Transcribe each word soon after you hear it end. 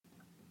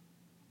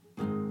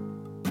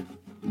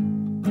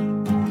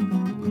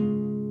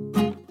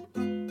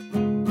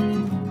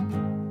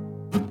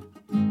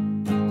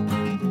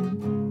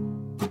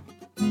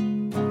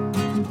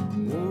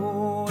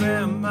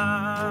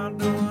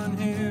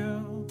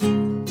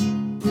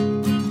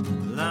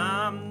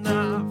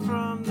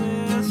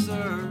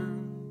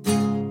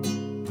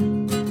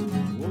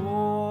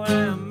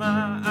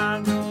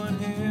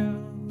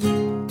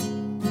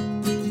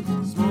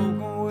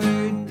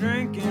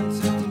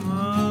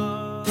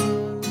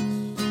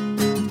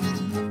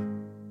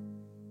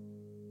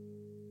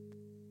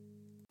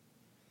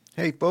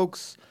Hey,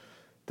 folks.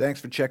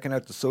 Thanks for checking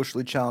out the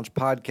Socially Challenged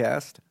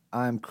podcast.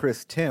 I'm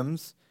Chris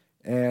Timms,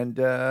 and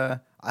I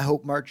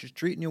hope March is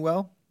treating you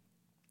well.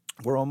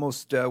 We're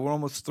almost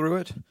through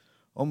it,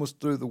 almost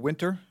through the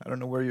winter. I don't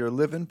know where you're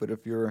living, but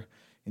if you're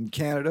in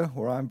Canada,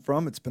 where I'm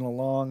from, it's been a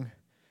long,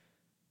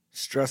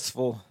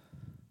 stressful,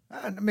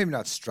 maybe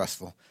not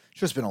stressful.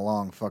 It's just been a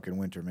long fucking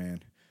winter,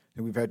 man.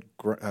 And we've had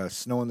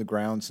snow on the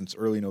ground since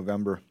early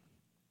November,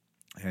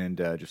 and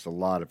just a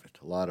lot of it,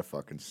 a lot of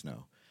fucking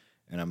snow.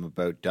 And I'm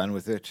about done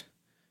with it.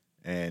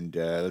 And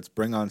let's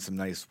bring on some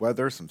nice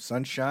weather, some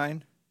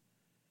sunshine.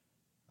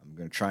 I'm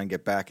going to try and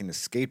get back into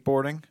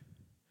skateboarding.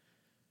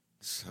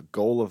 It's a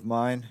goal of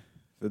mine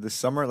for this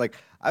summer. Like,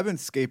 I've been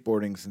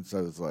skateboarding since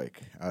I was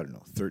like, I don't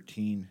know,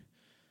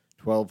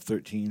 12,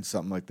 13,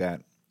 something like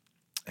that.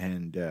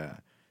 And,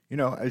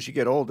 as you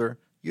get older,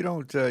 you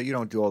don't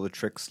do all the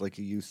tricks like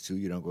you used to.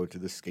 You don't go to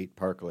the skate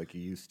park like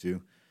you used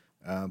to.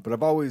 But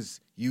I've always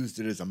used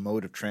it as a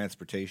mode of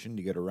transportation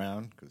to get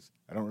around because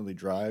I don't really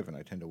drive and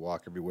I tend to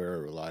walk everywhere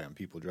or rely on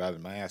people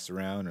driving my ass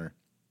around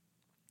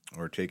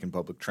or taking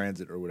public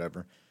transit or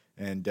whatever.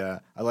 And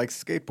I like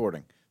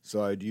skateboarding,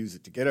 so I'd use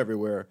it to get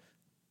everywhere.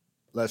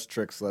 Less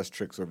tricks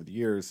over the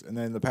years. And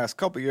then the past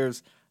couple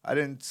years, I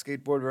didn't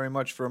skateboard very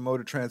much for a mode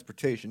of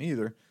transportation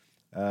either.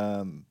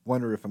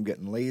 Wonder if I'm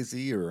getting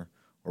lazy or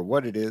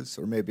what it is,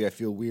 or maybe I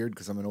feel weird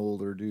because I'm an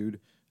older dude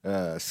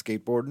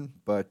skateboarding.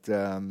 But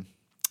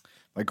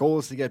my goal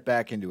is to get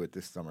back into it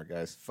this summer,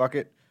 guys. Fuck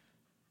it.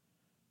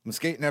 I'm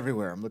skating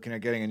everywhere. I'm looking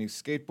at getting a new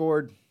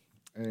skateboard,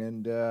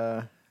 and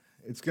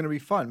it's going to be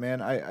fun,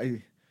 man.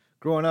 I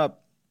growing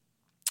up,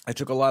 I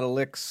took a lot of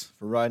licks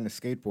for riding a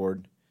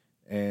skateboard,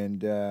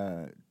 and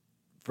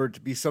for it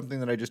to be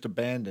something that I just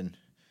abandoned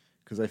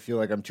because I feel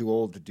like I'm too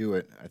old to do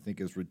it, I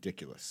think is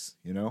ridiculous,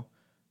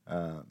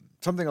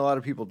 Something a lot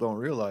of people don't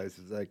realize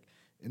is like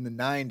in the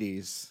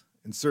 90s,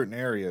 in certain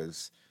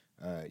areas,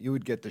 you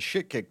would get the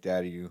shit kicked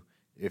out of you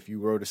if you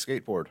rode a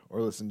skateboard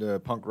or listened to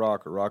punk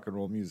rock or rock and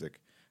roll music,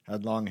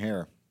 had long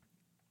hair.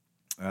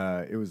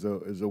 It was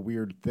a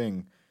weird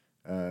thing.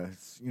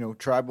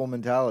 Tribal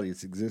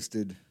mentalities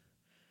existed.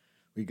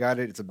 We got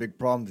it. It's a big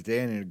problem today,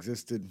 and it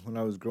existed when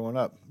I was growing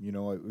up.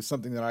 It was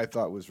something that I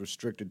thought was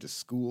restricted to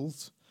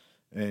schools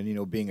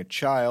and, being a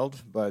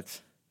child,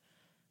 but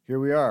here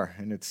we are,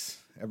 and it's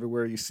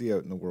everywhere you see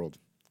out in the world.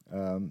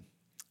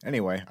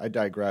 Anyway, I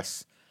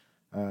digress.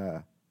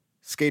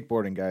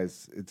 Skateboarding,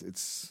 guys,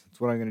 it's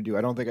what I'm going to do.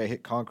 I don't think I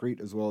hit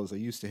concrete as well as I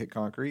used to hit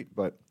concrete,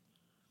 but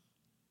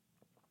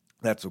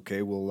that's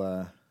okay.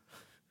 We'll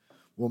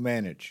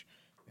manage,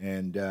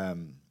 and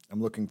I'm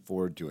looking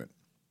forward to it.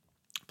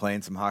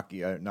 Playing some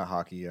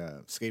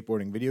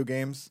skateboarding video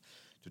games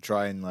to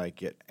try and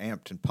get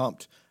amped and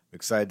pumped. I'm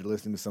excited to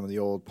listen to some of the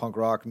old punk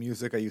rock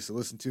music I used to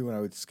listen to when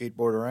I would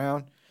skateboard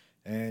around,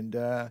 and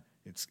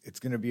it's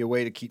going to be a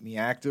way to keep me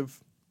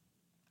active.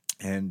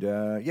 And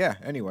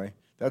anyway.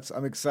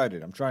 I'm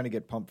excited. I'm trying to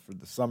get pumped for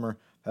the summer.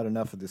 Had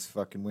enough of this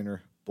fucking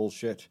winter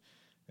bullshit,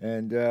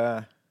 and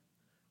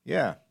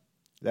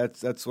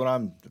that's what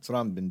I'm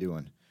been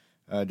doing.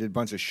 Did a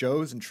bunch of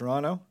shows in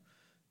Toronto.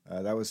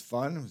 That was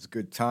fun. It was a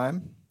good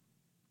time.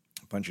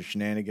 A bunch of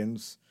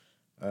shenanigans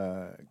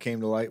came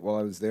to light while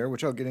I was there,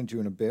 which I'll get into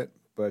in a bit.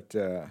 But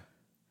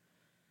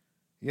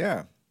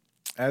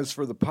as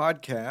for the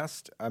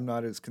podcast, I'm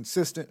not as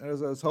consistent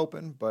as I was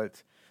hoping,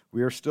 but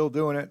we are still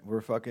doing it.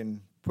 We're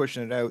fucking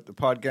pushing it out. The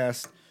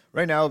podcast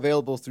right now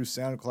available through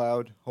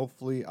SoundCloud,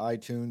 hopefully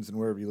iTunes and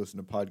wherever you listen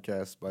to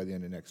podcasts by the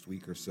end of next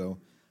week or so.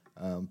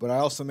 But I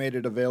also made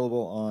it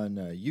available on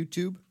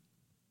YouTube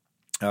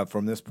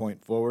from this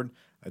point forward.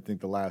 I think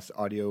the last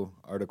audio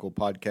article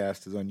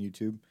podcast is on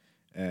YouTube.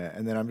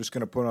 And then I'm just going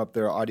to put up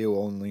there audio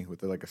only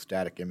with a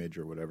static image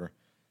or whatever.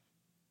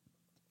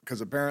 Because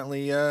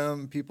apparently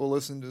people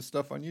listen to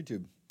stuff on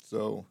YouTube.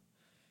 So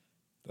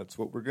that's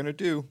what we're going to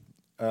do.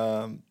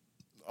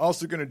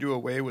 Also going to do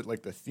away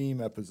with the theme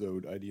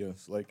episode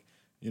ideas,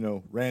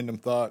 random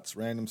thoughts,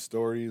 random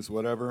stories,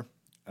 whatever.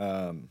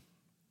 I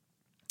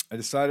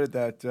decided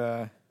that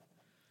the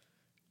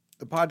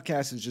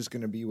podcast is just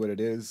going to be what it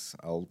is.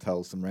 I'll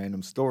tell some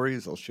random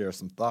stories. I'll share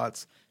some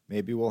thoughts.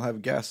 Maybe we'll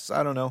have guests.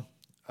 I don't know.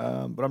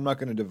 But I'm not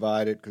going to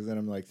divide it because then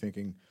I'm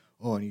thinking,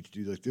 I need to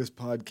do this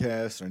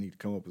podcast. Or I need to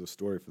come up with a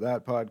story for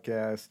that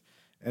podcast.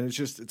 And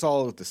it's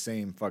all the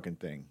same fucking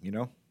thing,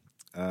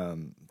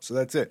 So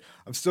that's it.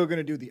 I'm still going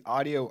to do the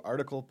audio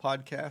article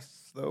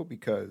podcasts, though,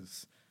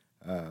 because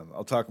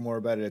I'll talk more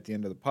about it at the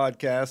end of the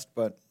podcast.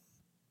 But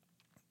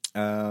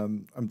I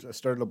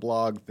started a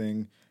blog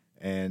thing,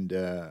 and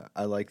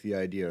I like the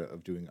idea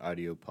of doing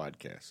audio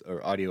podcasts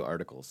or audio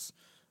articles,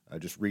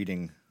 just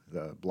reading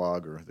the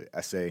blog or the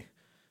essay,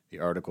 the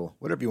article,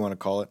 whatever you want to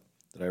call it,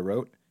 that I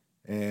wrote.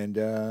 And,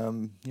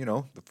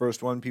 the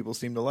first one, people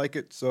seem to like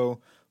it,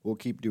 so we'll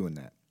keep doing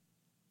that.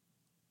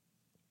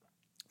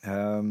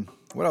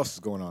 What else is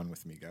going on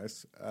with me,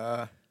 guys?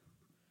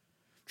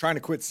 Trying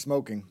to quit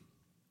smoking,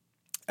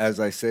 as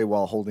I say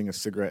while holding a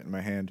cigarette in my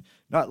hand.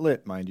 Not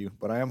lit, mind you,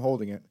 but I am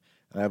holding it,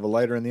 and I have a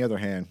lighter in the other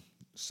hand,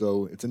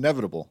 so it's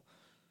inevitable.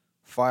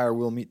 fire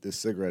will meet this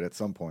cigarette at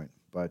some point.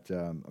 But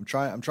I'm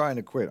trying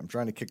to quit. I'm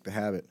trying to kick the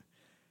habit.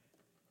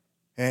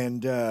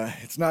 And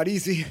it's not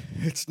easy.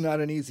 It's not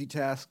an easy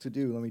task to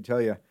do, let me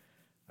tell you.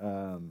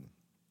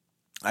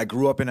 I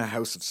grew up in a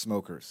house of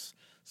smokers.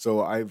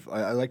 So I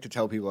like to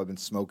tell people I've been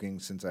smoking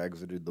since I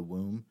exited the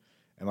womb.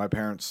 And my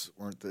parents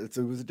weren't, it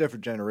was a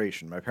different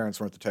generation. My parents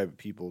weren't the type of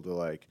people to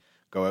like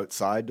go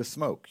outside to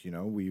smoke. You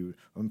know,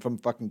 I'm from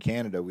fucking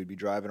Canada. We'd be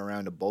driving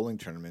around to bowling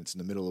tournaments in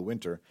the middle of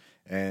winter,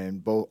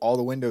 and all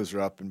the windows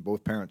are up and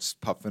both parents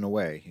puffing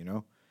away, you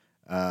know?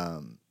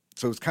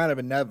 So it was kind of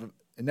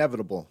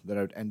inevitable that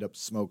I would end up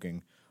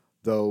smoking,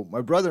 though my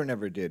brother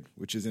never did,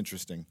 which is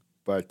interesting.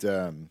 But,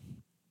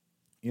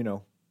 you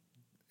know,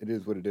 it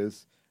is what it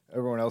is.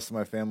 Everyone else in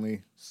my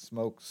family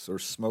smokes or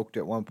smoked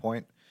at one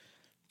point,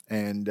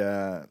 and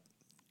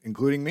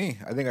including me.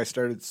 I think I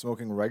started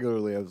smoking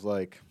regularly. I was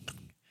like,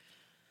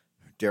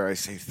 dare I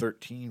say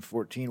 13,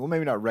 14. Well,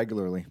 maybe not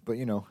regularly, but,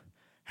 you know,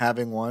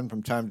 having one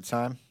from time to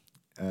time.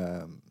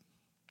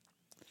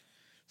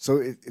 So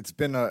it's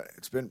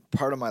been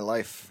part of my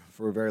life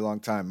for a very long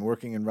time.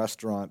 Working in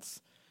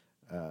restaurants,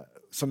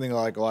 something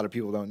like a lot of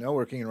people don't know,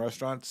 working in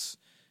restaurants,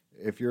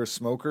 if you're a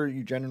smoker,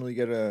 you generally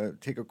get to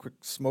take a quick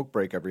smoke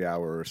break every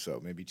hour or so,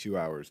 maybe 2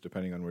 hours,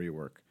 depending on where you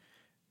work.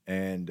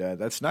 And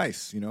that's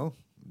nice, you know.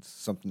 It's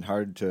something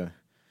hard to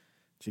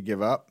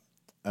give up.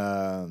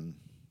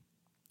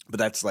 But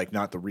that's like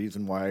not the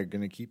reason why I'm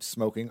going to keep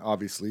smoking,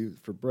 obviously,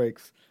 for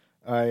breaks.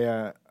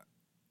 I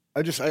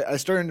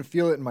started to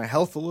feel it in my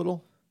health a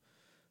little.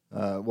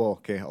 A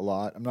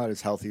lot. I'm not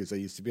as healthy as I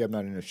used to be. I'm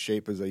not in as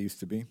shape as I used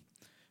to be.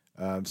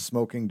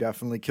 Smoking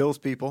definitely kills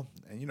people.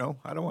 And, you know,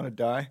 I don't want to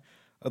die.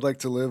 I'd like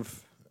to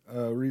live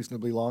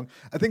reasonably long.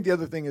 I think the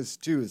other thing is,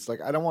 too, is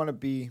like I don't want to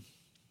be...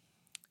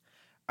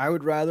 I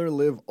would rather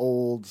live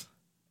old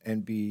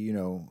and be, you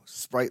know,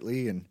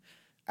 sprightly and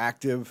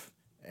active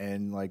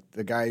and like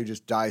the guy who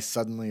just dies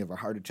suddenly of a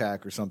heart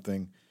attack or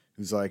something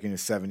who's like in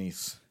his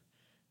 70s.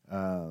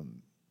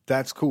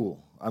 That's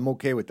cool. I'm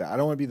okay with that. I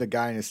don't want to be the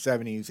guy in his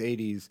 70s,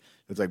 80s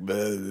that's like,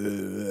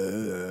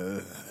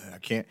 I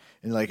can't,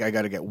 and like I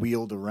got to get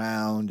wheeled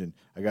around and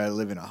I got to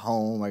live in a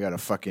home. I got a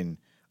fucking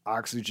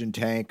oxygen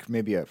tank,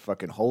 maybe a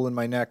fucking hole in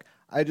my neck.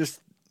 I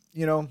just,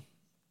 you know,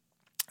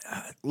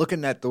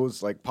 looking at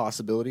those like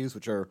possibilities,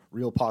 which are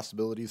real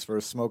possibilities for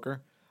a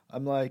smoker,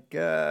 I'm like,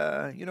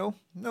 you know,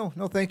 no,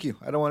 thank you.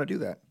 I don't want to do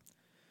that.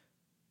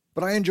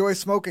 But I enjoy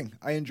smoking.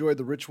 I enjoy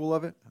the ritual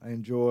of it. I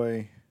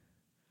enjoy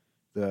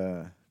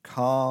the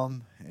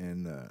calm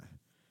and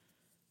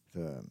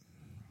the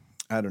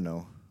I don't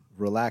know,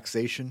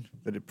 relaxation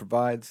that it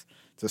provides.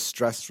 It's a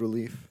stress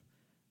relief.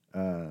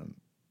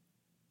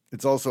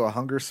 It's also a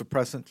hunger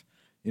suppressant.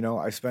 You know,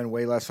 I spend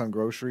way less on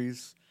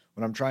groceries.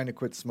 When I'm trying to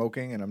quit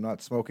smoking and I'm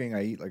not smoking,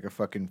 I eat like a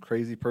fucking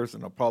crazy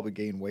person. I'll probably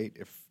gain weight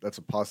if that's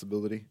a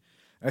possibility.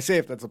 And I say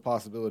if that's a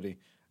possibility.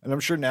 And I'm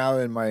sure now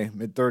in my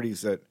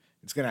mid-30s that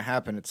it's going to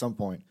happen at some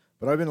point.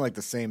 But I've been like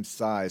the same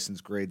size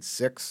since grade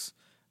 6,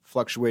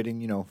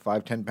 fluctuating, you know,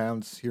 5, 10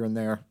 pounds here and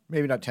there.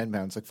 Maybe not 10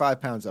 pounds, like 5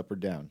 pounds up or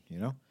down, you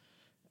know?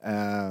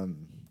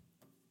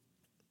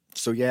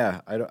 So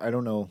yeah, I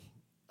don't know.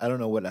 I don't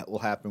know what will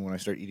happen when I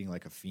start eating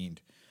like a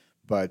fiend.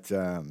 But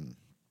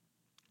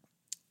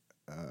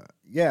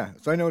yeah,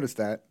 so I noticed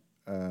that.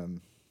 I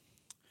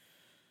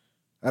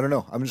don't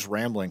know. I'm just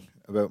rambling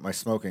about my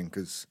smoking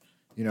because,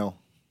 you know,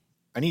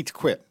 I need to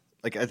quit.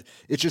 Like,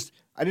 it's just,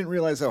 I didn't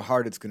realize how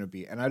hard it's going to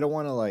be. And I don't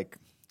want to, like,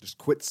 just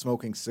quit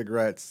smoking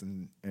cigarettes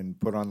and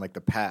put on, like, the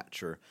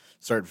patch or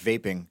start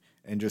vaping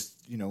and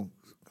just, you know,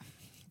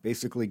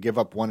 basically give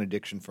up one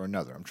addiction for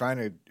another. I'm trying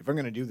to, if I'm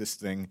going to do this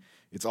thing,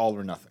 it's all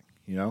or nothing,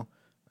 you know?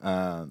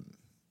 I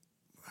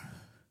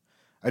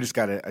just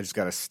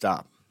gotta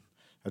stop.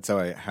 That's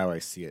how I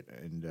see it.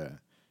 And,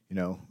 you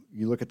know,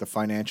 you look at the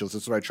financials.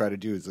 That's what I try to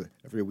do is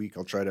every week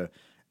I'll try to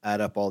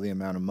add up all the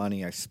amount of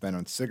money I spent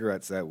on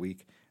cigarettes that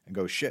week and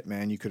go, shit,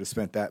 man, you could have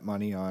spent that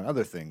money on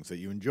other things that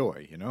you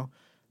enjoy, you know,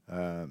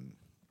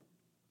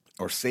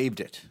 or saved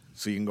it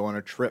so you can go on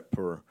a trip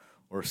or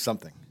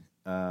something.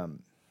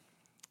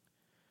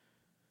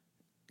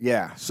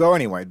 Yeah, so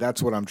anyway,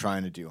 that's what I'm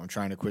trying to do. I'm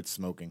trying to quit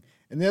smoking.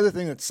 And the other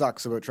thing that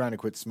sucks about trying to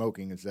quit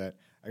smoking is that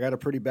I got a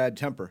pretty bad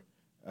temper.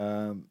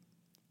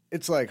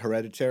 It's like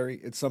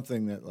hereditary. It's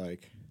something that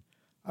like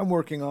I'm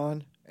working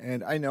on,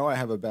 and I know I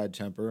have a bad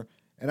temper,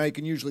 and I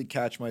can usually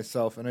catch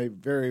myself, and I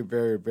very,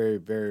 very, very,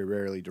 very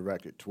rarely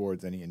direct it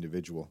towards any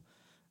individual.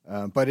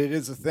 But it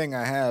is a thing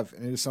I have,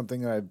 and it is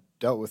something that I've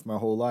dealt with my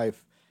whole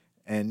life.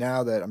 And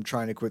now that I'm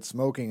trying to quit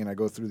smoking, and I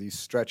go through these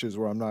stretches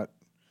where I'm not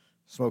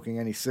smoking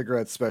any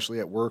cigarettes, especially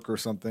at work or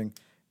something,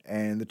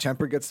 and the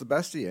temper gets the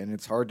best of you, and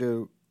it's hard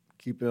to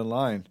keep it in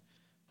line.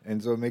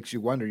 And so it makes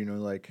you wonder, you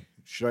know, like,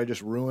 should I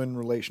just ruin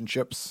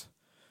relationships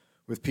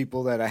with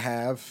people that I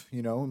have,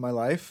 you know, in my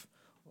life?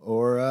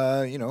 Or,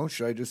 you know,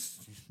 should I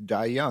just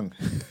die young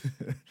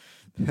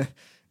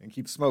and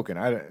keep smoking?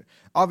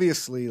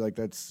 Obviously, like,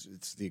 I'm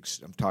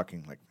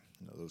talking, like,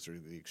 you know, those are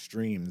the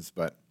extremes,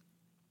 but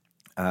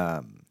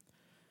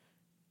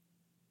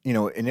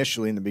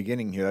initially in the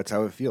beginning here, that's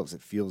how it feels.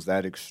 It feels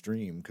that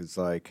extreme because,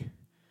 like,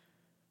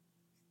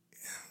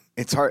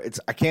 it's hard.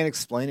 I can't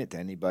explain it to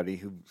anybody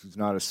who's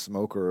not a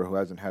smoker or who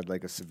hasn't had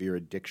like a severe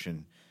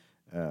addiction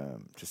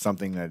to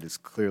something that is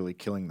clearly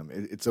killing them.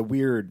 It's a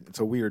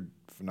weird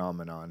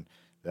phenomenon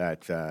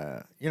that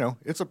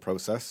it's a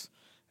process,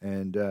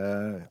 and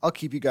I'll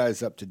keep you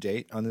guys up to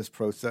date on this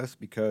process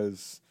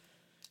because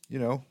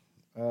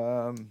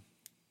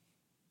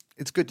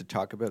it's good to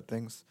talk about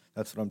things.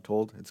 That's what I'm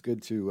told. It's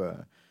good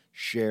to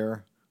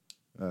share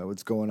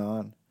what's going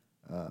on.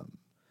 But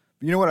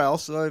you know what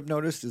I've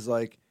noticed is,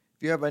 like,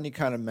 if you have any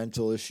kind of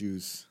mental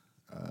issues,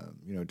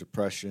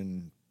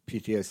 depression,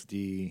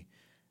 PTSD,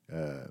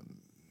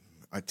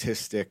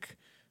 autistic,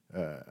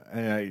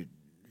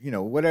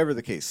 whatever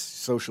the case,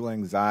 social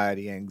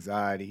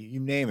anxiety, you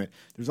name it.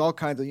 There's all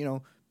kinds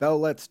of, Belle,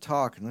 let's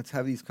talk and let's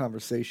have these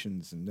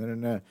conversations and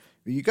da.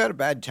 But you got a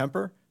bad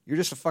temper, you're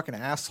just a fucking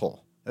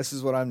asshole. This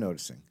is what I'm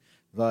noticing.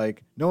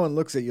 Like, no one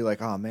looks at you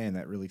like, oh man,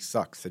 that really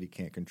sucks that he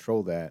can't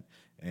control that.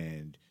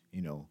 And,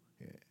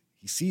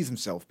 he sees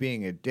himself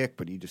being a dick,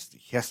 but he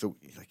has to,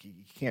 like,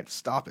 he can't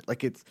stop it.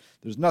 Like,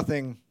 there's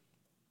nothing.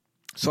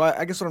 So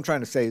I guess what I'm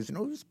trying to say is,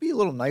 just be a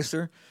little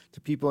nicer to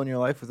people in your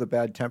life with a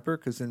bad temper,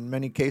 because in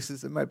many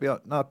cases they might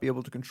not be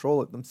able to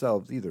control it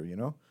themselves either,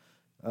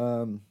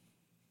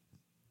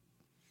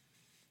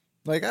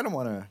 Like, I don't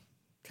want to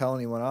tell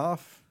anyone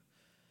off,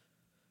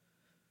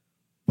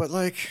 but,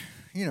 like,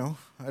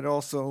 I'd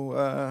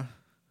also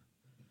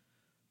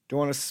don't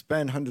want to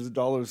spend hundreds of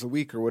dollars a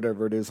week or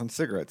whatever it is on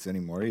cigarettes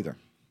anymore either.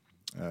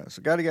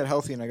 So got to get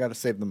healthy, and I got to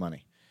save the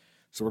money.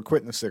 So we're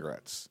quitting the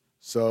cigarettes.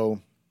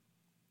 So,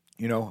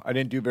 I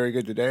didn't do very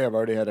good today. I've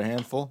already had a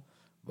handful.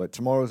 But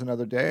tomorrow's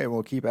another day, and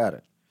we'll keep at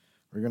it.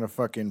 We're going to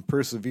fucking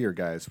persevere,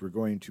 guys. We're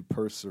going to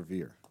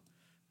persevere.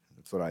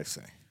 That's what I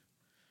say.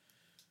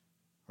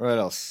 What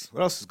else?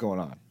 What else is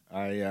going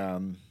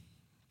on?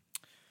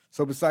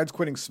 So besides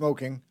quitting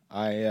smoking,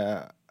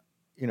 I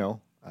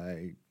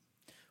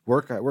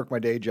work my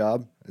day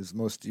job, as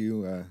most of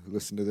you who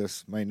listen to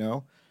this might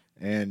know.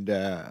 And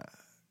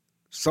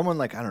someone,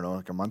 like, I don't know,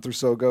 like a month or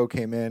so ago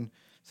came in,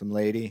 some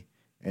lady,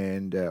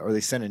 and or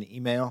they sent an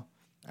email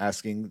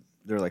asking,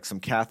 they're like some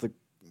Catholic,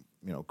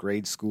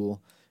 grade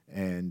school,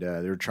 and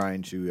they're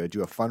trying to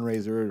do a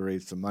fundraiser to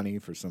raise some money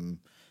for some,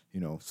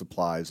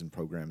 supplies and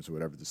programs or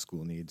whatever the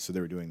school needs. So they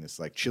were doing this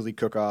like chili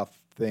cook-off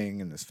thing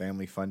and this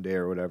family fun day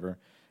or whatever.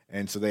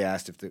 And so they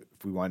asked if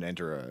we wanted to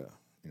enter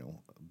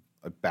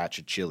a batch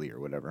of chili or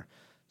whatever.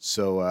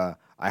 So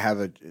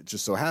it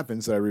just so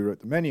happens that I rewrote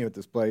the menu at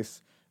this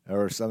place,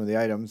 or some of the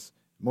items,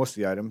 most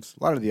of the items,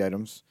 a lot of the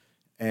items,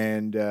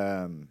 and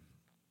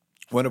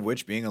one of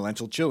which being a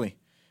lentil chili.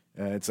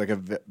 It's like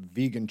a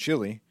vegan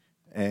chili.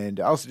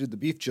 And I also did the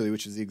beef chili,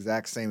 which is the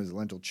exact same as the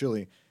lentil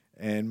chili.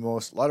 And a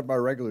lot of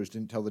our regulars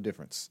didn't tell the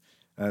difference.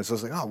 So I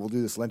was like, we'll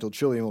do this lentil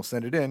chili and we'll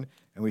send it in.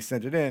 And we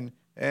sent it in,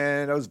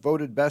 and I was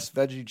voted best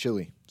veggie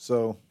chili.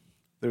 So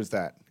there's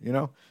that,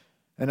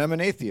 And I'm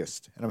an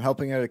atheist, and I'm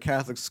helping at a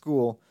Catholic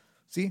school.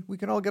 See, we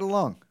can all get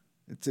along.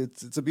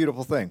 It's a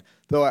beautiful thing.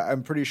 Though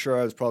I'm pretty sure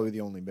I was probably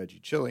the only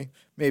veggie chili.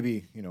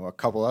 Maybe, a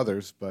couple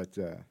others, but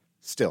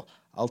still,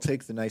 I'll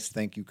take the nice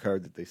thank you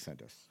card that they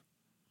sent us.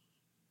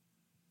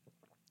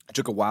 It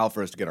took a while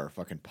for us to get our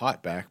fucking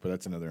pot back, but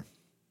that's another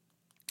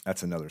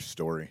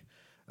story.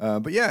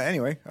 But yeah,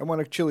 anyway, I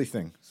want a chili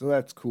thing, so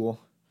that's cool.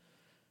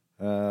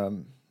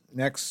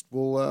 Next,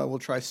 we'll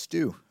try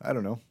stew. I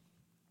don't know.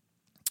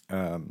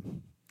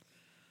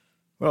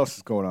 What else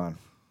is going on?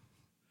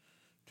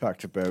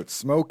 Talked about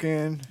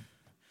smoking,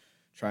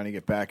 trying to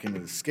get back into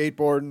the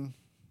skateboarding,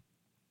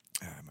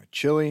 my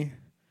chili.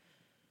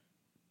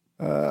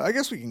 I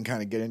guess we can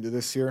kind of get into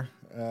this here.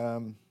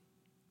 When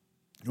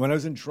I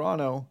was in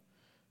Toronto,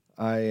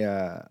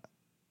 I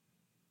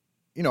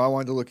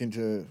wanted to look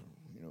into,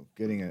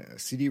 getting a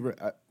CD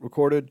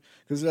recorded,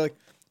 because like,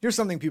 here's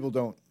something people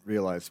don't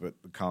realize about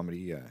the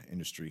comedy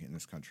industry in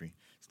this country.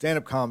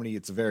 Stand-up comedy,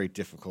 it's a very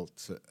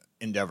difficult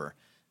endeavor,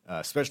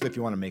 especially if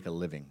you want to make a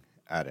living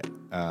at it.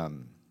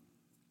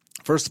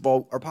 First of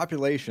all, our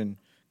population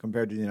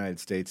compared to the United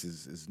States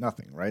is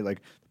nothing, right?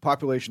 Like, the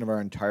population of our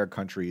entire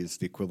country is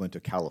the equivalent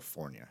of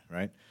California,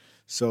 right?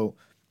 So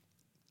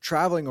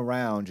traveling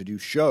around to do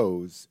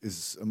shows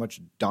is a much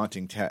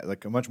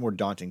more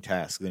daunting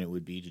task than it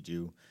would be to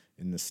do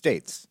in the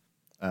States.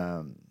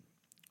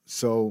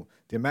 So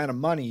the amount of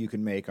money you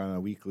can make on a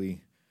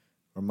weekly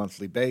or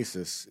monthly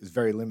basis is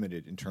very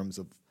limited in terms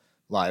of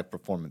live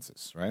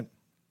performances, right?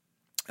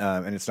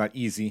 And it's not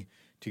easy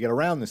to get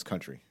around this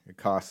country. It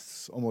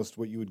costs almost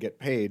what you would get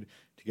paid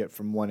to get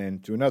from one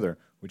end to another,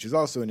 which is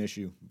also an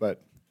issue.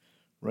 But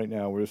right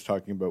now we're just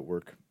talking about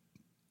work.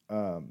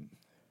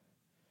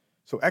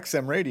 So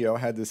XM Radio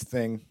had this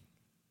thing,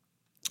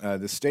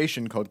 this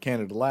station called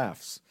Canada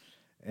Laughs.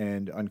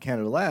 And on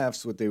Canada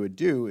Laughs, what they would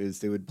do is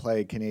they would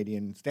play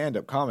Canadian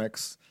stand-up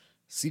comics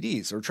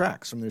CDs or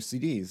tracks from their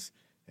CDs.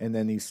 And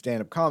then these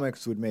stand-up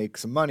comics would make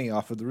some money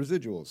off of the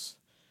residuals.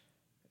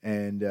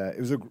 And it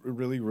was a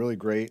really, really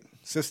great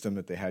system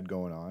that they had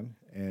going on.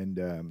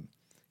 And,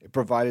 it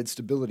provided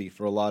stability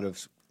for a lot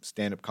of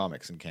stand-up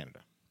comics in Canada.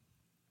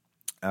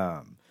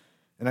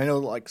 And I know,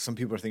 like, some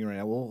people are thinking right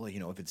now, well,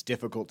 if it's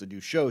difficult to do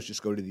shows,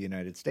 just go to the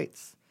United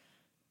States.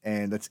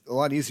 And that's a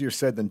lot easier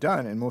said than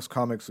done, and most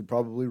comics would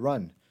probably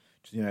run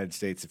to the United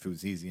States if it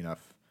was easy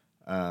enough.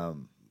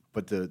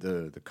 But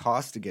the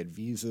cost to get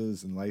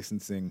visas and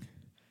licensing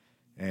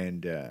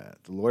and the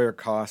lawyer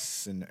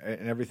costs and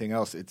everything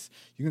else,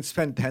 you can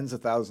spend tens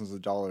of thousands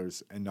of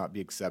dollars and not be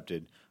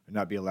accepted or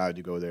not be allowed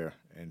to go there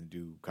and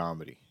do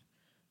comedy.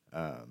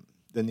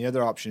 Then the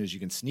other option is you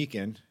can sneak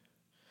in,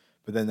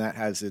 but then that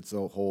has its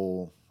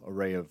whole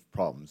array of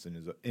problems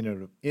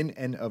in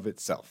and of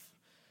itself.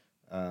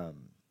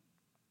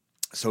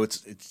 So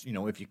it's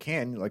if you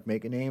can, like,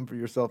 make a name for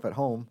yourself at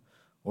home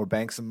or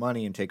bank some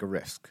money and take a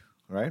risk,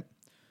 right?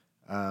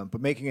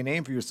 But making a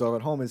name for yourself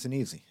at home isn't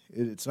easy.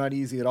 It's not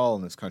easy at all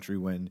in this country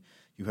when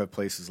you have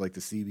places like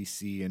the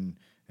CBC and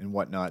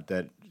whatnot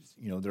that,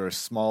 they're a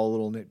small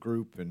little knit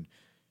group, and,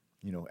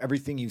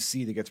 everything you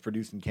see that gets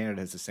produced in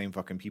Canada has the same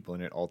fucking people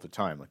in it all the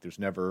time. Like, there's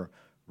never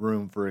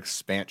room for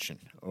expansion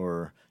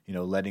or,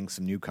 letting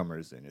some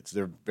newcomers in.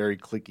 They're very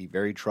cliquey,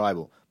 very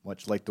tribal,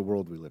 much like the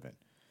world we live in.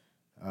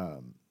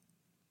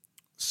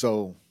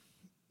 So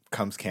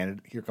comes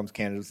Canada. Here comes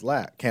Canada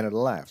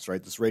Laughs,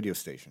 right? This radio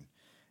station.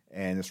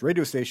 And this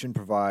radio station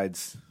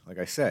provides, like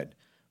I said,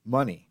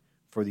 money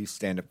for these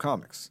stand-up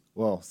comics.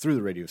 Well, through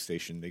the radio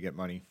station, they get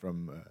money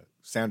from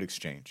Sound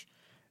Exchange.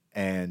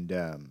 And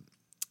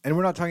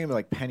we're not talking about,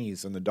 like,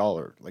 pennies on the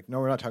dollar. Like, no,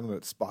 we're not talking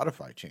about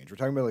Spotify change. We're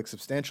talking about, like,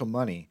 substantial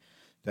money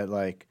that,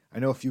 like, I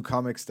know a few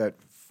comics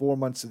that 4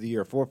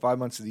 or 5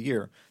 months of the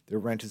year, their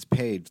rent is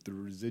paid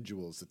through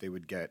residuals that they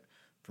would get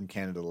from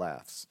Canada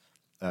Laughs.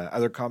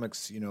 Other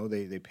comics,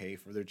 they pay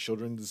for their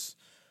children's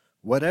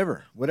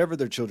whatever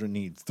their children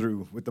need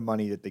with the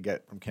money that they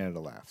get from Canada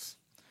Laughs.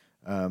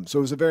 So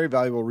it was a very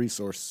valuable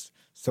resource,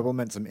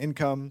 supplement some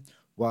income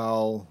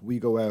while we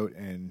go out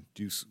and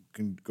do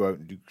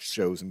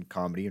shows and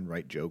comedy and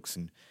write jokes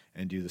and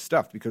do the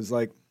stuff. Because,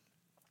 like,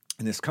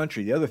 in this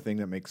country, the other thing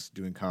that makes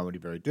doing comedy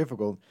very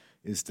difficult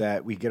is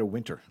that we get a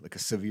winter, like a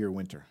severe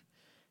winter.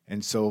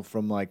 And so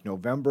from, like,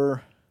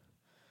 November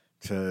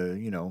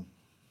to,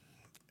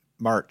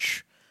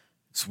 March,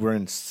 we're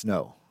in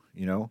snow,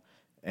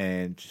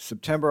 and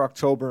September,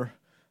 October,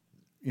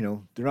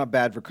 they're not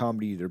bad for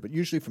comedy either, but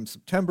usually from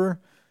September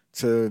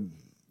to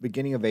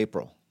beginning of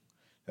April,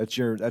 that's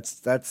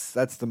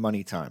the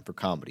money time for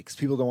comedy, because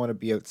people don't want to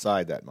be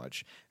outside that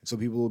much. And so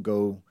people will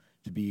go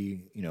to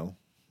be,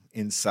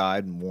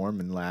 inside and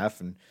warm and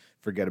laugh and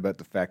forget about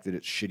the fact that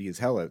it's shitty as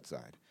hell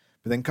outside.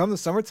 But then come the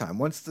summertime,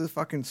 once the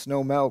fucking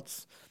snow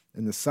melts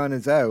and the sun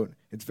is out,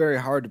 it's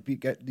very hard to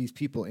get these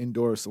people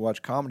indoors to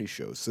watch comedy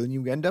shows. So then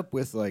you end up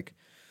with, like,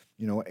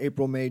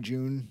 April, May,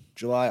 June,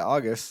 July,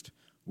 August,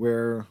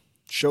 where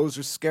shows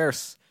are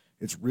scarce.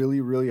 It's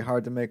really, really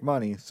hard to make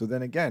money. So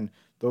then again,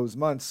 those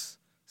months,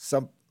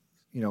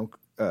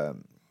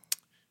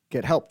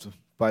 get helped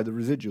by the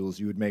residuals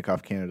you would make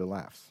off Canada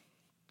Laughs.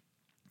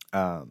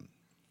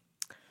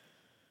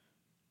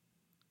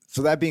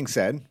 So that being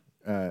said,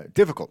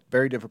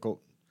 very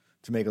difficult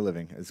to make a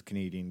living as a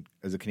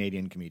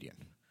Canadian comedian.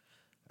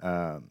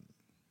 So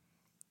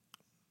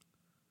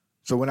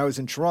when I was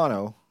in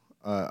Toronto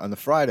on the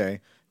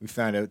Friday, we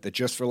found out that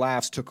Just for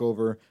Laughs took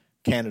over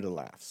Canada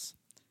Laughs.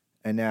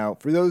 And now,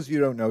 for those of you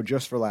who don't know,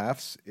 Just for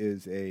Laughs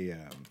is it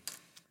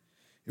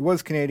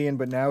was Canadian,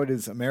 but now it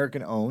is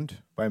American-owned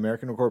by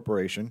American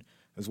corporation,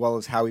 as well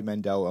as Howie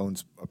Mandel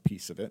owns a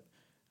piece of it.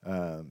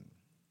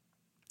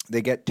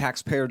 They get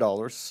taxpayer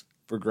dollars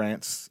for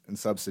grants and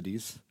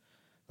subsidies,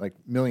 like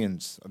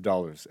millions of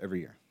dollars every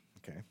year.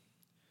 Okay,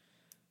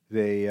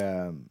 they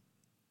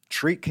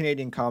treat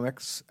Canadian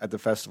comics at the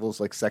festivals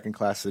like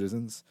second-class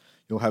citizens.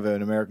 You'll have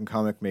an American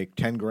comic make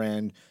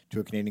 $10,000 to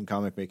a Canadian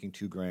comic making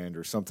 $2,000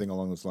 or something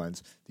along those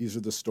lines. These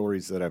are the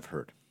stories that I've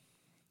heard.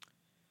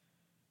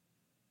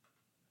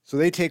 So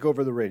they take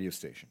over the radio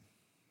station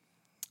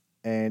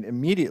and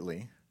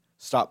immediately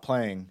stop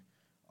playing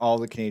all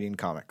the Canadian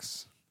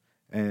comics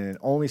and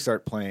only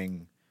start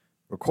playing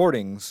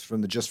recordings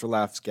from the Just for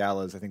Laughs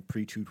galas, I think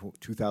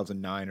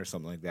pre-2009 or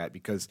something like that,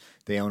 because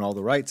they own all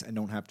the rights and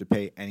don't have to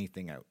pay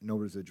anything out. No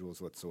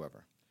residuals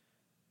whatsoever.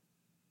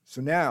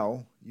 So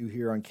now you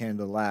hear on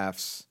Canada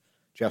Laughs,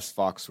 Jeff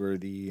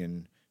Foxworthy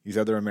and these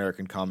other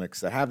American comics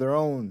that have their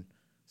own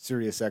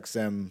Sirius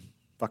XM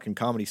fucking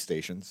comedy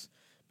stations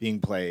being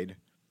played,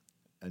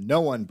 and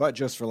no one but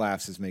Just for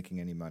Laughs is making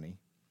any money.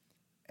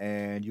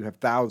 And you have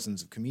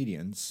thousands of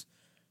comedians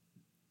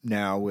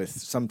now with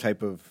some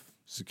type of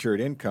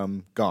secured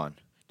income gone,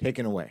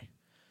 taken away.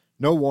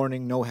 No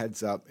warning, no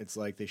heads up. It's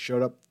like they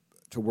showed up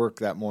to work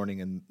that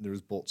morning and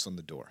there's bolts on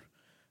the door,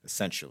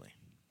 essentially.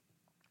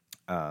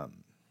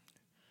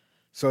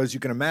 So as you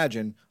can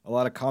imagine, a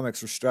lot of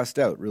comics were stressed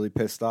out, really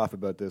pissed off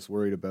about this,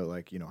 worried about,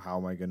 like, how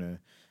am I going to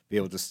be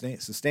able to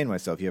sustain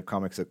myself? You have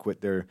comics that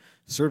quit their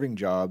serving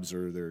jobs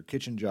or their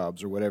kitchen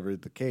jobs or whatever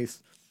the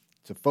case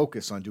to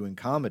focus on doing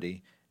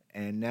comedy.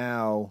 And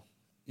now,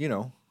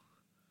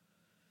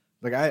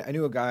 like I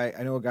know a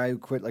guy who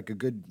quit like a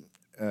good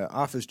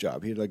office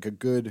job. He had like a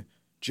good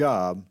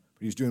job,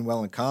 but he was doing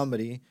well in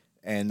comedy,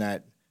 and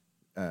that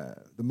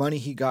the money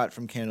he got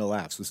from Canada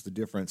Laughs was the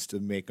difference to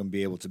make him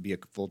be able to be a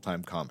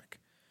full-time comic.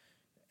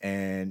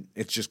 And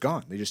it's just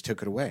gone. They just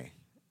took it away.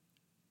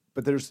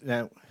 But there's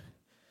no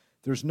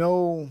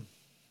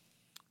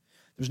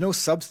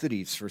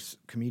subsidies for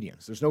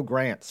comedians. There's no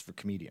grants for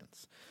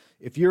comedians.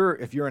 If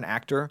you're an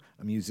actor,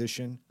 a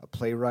musician, a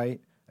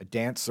playwright, a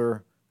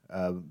dancer,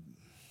 the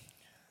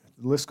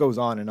list goes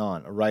on and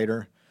on. A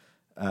writer,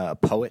 a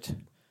poet.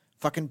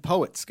 Fucking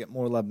poets get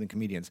more love than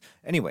comedians.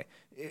 Anyway,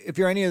 if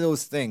you're any of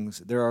those things,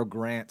 there are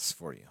grants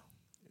for you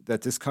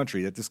that this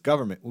country, that this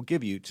government will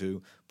give you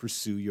to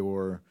pursue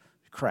your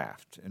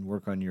craft and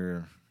work on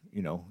your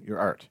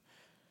art.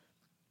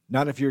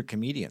 Not if you're a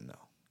comedian,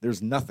 though.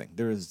 There's nothing.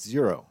 There is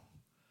zero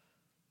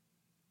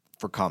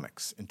for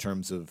comics in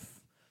terms of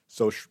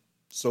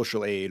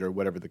social aid or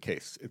whatever the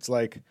case. It's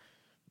like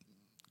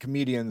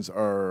comedians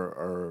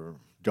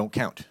don't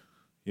count,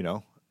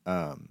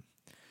 And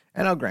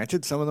now,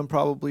 granted, some of them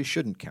probably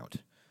shouldn't count.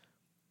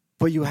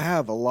 But you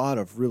have a lot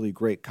of really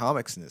great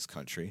comics in this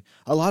country,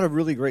 a lot of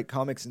really great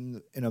comics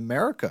in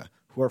America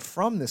who are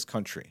from this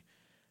country,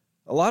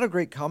 a lot of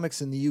great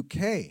comics in the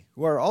UK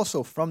who are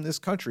also from this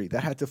country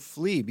that had to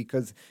flee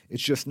because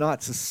it's just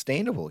not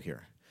sustainable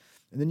here.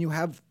 And then you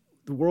have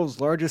the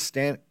world's largest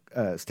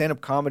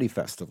stand-up comedy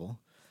festival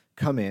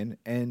come in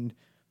and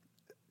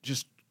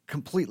just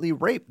completely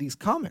rape these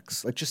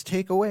comics. Like, just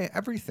take away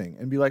everything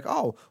and be like,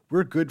 oh,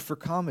 we're good for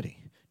comedy.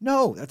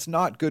 No, that's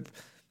not good.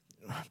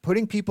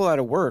 Putting people out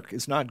of work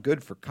is not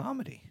good for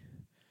comedy.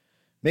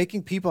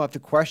 Making people have to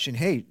question,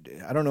 hey,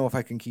 I don't know if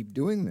I can keep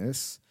doing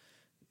this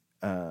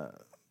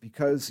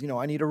because,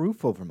 I need a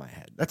roof over my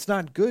head. That's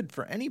not good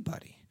for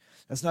anybody.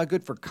 That's not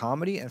good for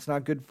comedy, and it's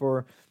not good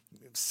for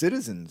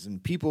citizens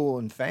and people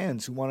and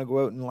fans who want to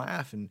go out and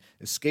laugh and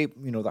escape,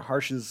 the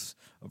harshes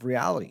of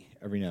reality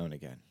every now and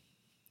again.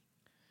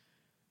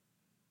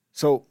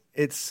 So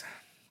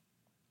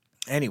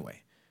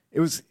anyway,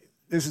 this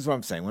is what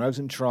I'm saying. When I was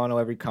in Toronto,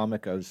 every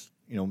comic I was,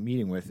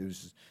 meeting with, it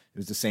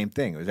was the same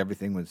thing. They're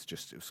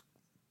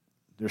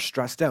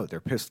stressed out, they're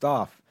pissed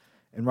off,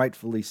 and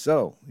rightfully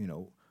so.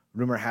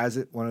 Rumor has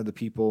it one of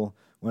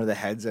the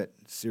heads at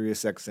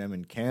SiriusXM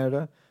in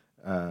Canada,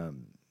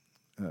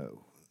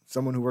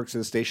 someone who works at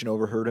the station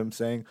overheard him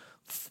saying,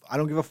 I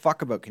don't give a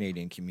fuck about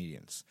Canadian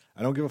comedians.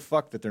 I don't give a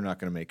fuck that they're not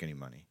going to make any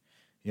money.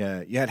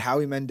 Yeah, you had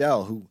Howie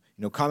Mandel, who,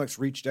 comics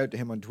reached out to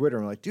him on Twitter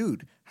and were like,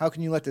 dude, how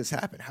can you let this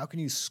happen? How can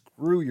you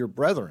screw your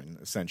brethren,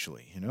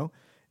 essentially,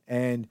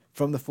 And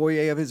from the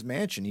foyer of his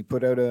mansion, he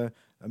put out a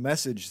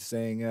message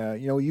saying,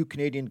 you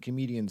Canadian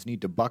comedians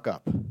need to buck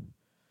up.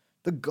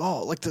 The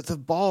gall, like the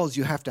balls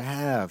you have to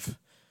have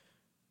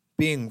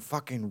being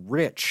fucking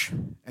rich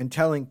and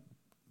telling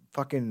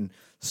fucking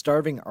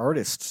starving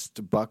artists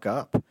to buck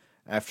up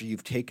after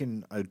you've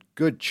taken a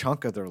good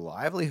chunk of their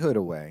livelihood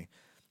away.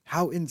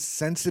 How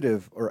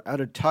insensitive or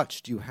out of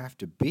touch do you have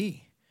to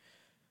be?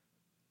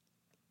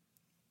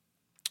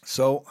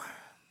 So,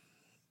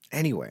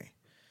 anyway,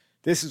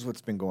 this is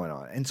what's been going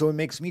on. And so it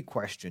makes me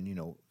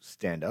question,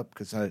 stand-up,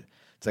 because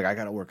it's like I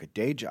got to work a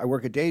day job. I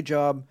work a day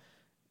job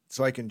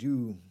so I can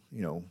do,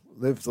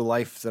 live the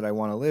life that I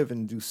want to live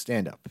and do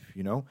stand-up,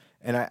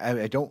 And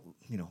I don't,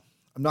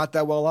 I'm not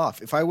that well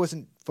off. If I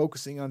wasn't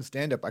focusing on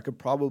stand-up, I could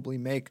probably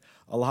make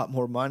a lot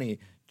more money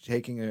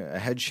taking a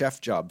head chef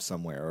job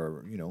somewhere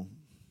or,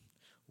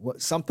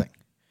 something.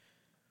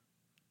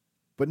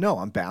 But no,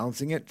 I'm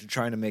balancing it to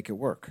trying to make it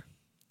work.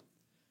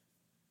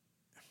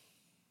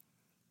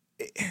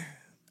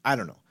 I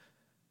don't know.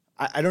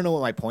 I don't know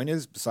what my point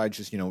is besides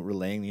just,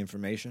 relaying the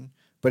information.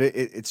 But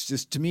it's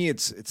just, to me,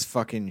 it's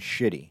fucking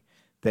shitty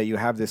that you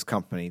have this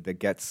company that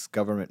gets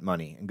government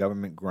money and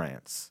government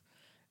grants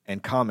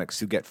and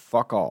comics who get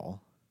fuck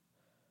all.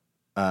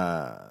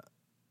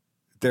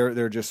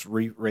 They're just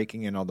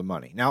raking in all the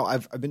money. Now,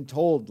 I've been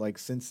told, like,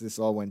 since this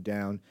all went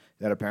down,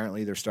 that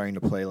apparently they're starting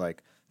to play,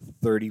 like,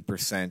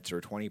 30% or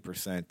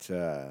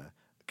 20%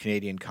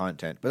 Canadian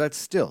content. But that's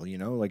still,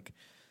 like,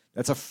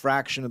 that's a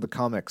fraction of the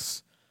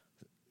comics,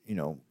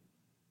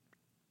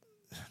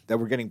 that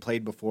were getting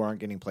played before aren't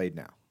getting played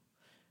now.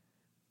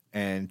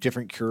 And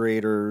different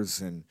curators,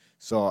 and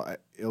so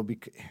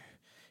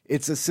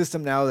it's a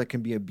system now that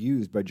can be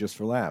abused by Just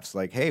for Laughs.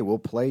 Like, hey, we'll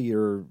play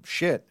your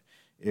shit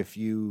if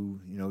you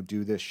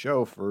do this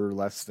show for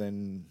less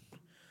than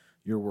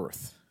you're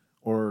worth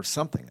or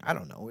something. I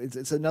don't know.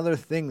 It's another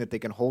thing that they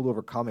can hold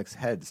over comics'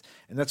 heads.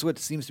 And that's what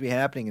seems to be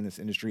happening in this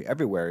industry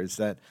everywhere, is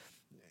that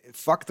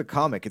fuck the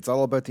comic. It's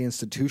all about the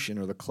institution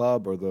or the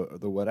club or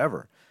the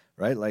whatever,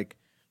 right? Like,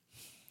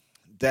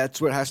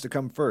 that's what has to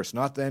come first,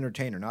 not the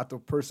entertainer, not the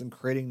person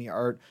creating the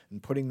art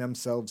and putting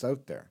themselves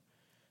out there.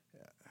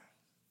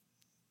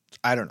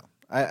 I don't know.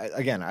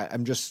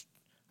 I'm just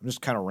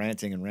kind of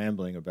ranting and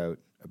rambling about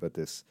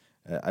this.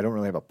 I don't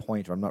really have a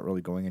point, or I'm not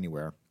really going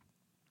anywhere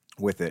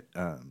with it,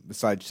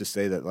 besides to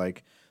say that,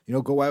 like,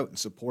 go out and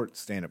support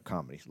stand-up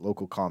comedy,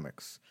 local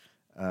comics.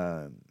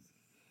 Buy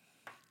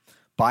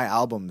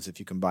albums if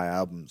you can buy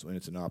albums when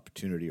it's an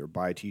opportunity, or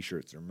buy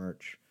T-shirts or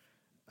merch.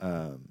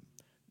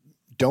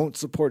 Don't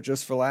support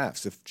just for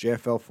laughs. If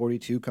JFL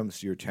 42 comes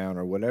to your town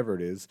or whatever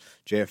it is,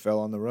 JFL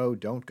on the road,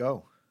 don't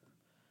go.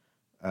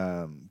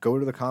 Go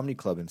to the comedy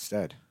club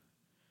instead.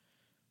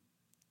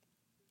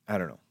 I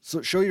don't know.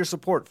 So show your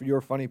support for your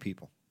funny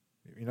people.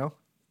 You know,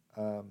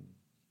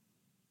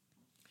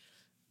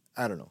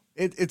 I don't know.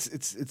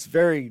 It's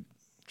very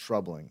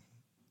troubling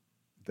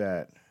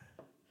that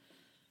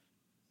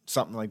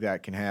something like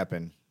that can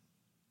happen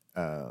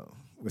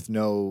with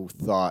no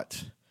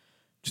thought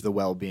to the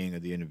well-being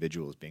of the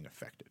individuals being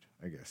affected,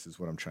 I guess, is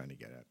what I'm trying to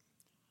get at.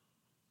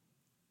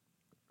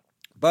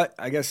 But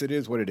I guess it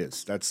is what it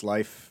is. That's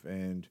life,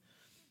 and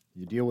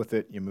you deal with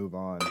it, you move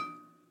on.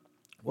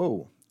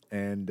 Whoa.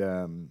 And,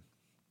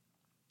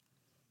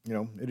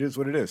 it is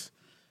what it is.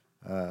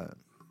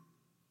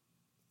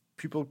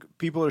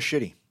 People are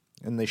shitty,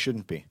 and they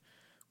shouldn't be.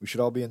 We should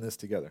all be in this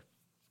together.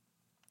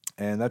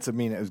 And that's,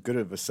 as good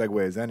of a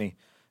segue as any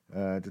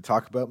to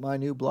talk about my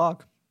new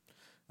blog.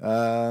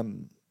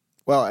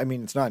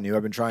 It's not new.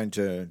 I've been trying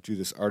to do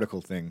this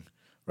article thing,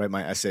 write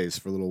my essays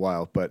for a little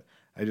while, but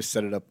I just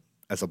set it up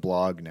as a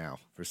blog now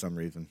for some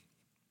reason.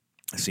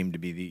 It seemed to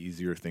be the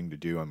easier thing to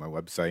do on my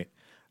website.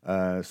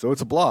 So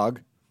it's a blog,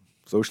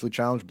 socially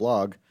challenged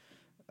blog.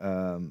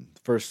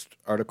 First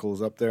article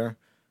is up there.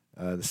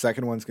 The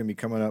second one's going to be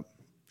coming up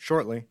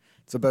shortly.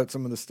 It's about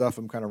some of the stuff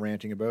I'm kind of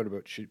ranting about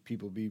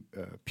people being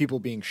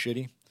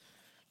shitty,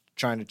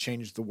 trying to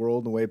change the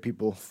world, the way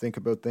people think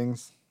about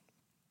things.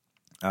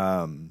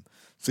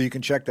 So you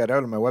can check that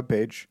out on my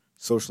webpage,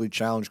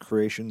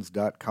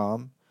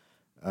 sociallychallengedcreations.com.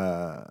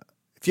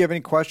 If you have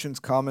any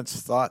questions,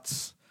 comments,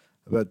 thoughts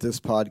about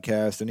this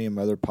podcast, any of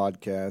my other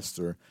podcasts,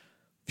 or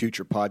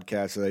future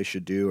podcasts that I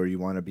should do, or you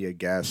want to be a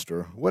guest,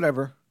 or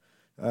whatever,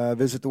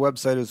 visit the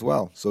website as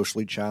well,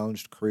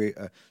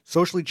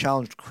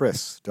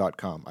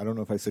 sociallychallengedchris.com. I don't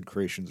know if I said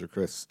creations or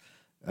Chris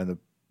in the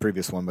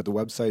previous one, but the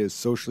website is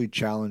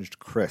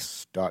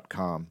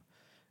sociallychallengedchris.com.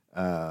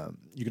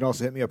 You can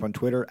also hit me up on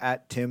Twitter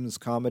at Tim's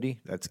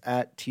Comedy. That's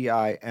at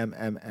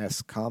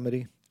TIMMS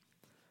Comedy.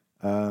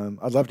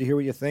 I'd love to hear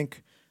what you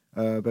think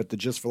about the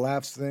Just for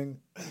Laughs thing.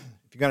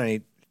 If you got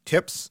any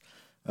tips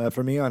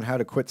for me on how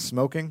to quit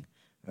smoking,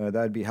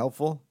 that'd be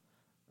helpful.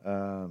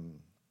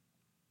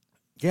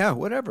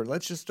 Whatever.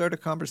 Let's just start a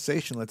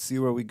conversation. Let's see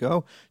where we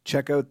go.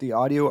 Check out the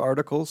audio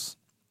articles.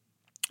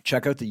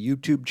 Check out the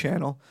YouTube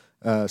channel,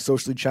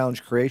 Socially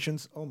Challenged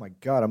Creations. Oh my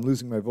God, I'm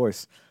losing my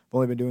voice. I've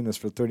only been doing this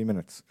for 30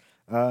 minutes.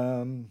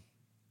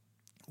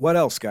 What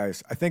else,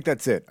 guys? I think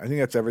that's it. I think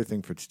that's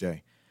everything for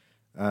today.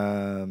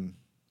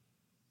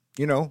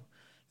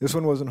 This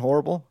one wasn't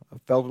horrible. I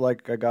felt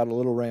like I got a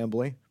little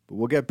rambly, but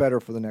we'll get better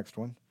for the next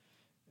one.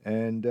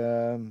 And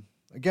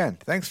again,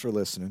 thanks for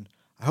listening.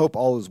 I hope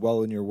all is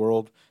well in your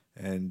world,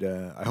 and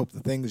I hope the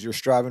things you're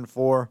striving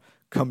for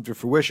come to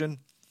fruition.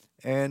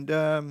 And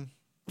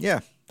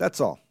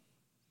that's all.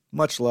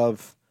 Much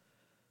love.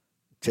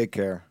 Take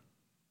care.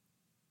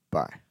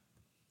 Bye.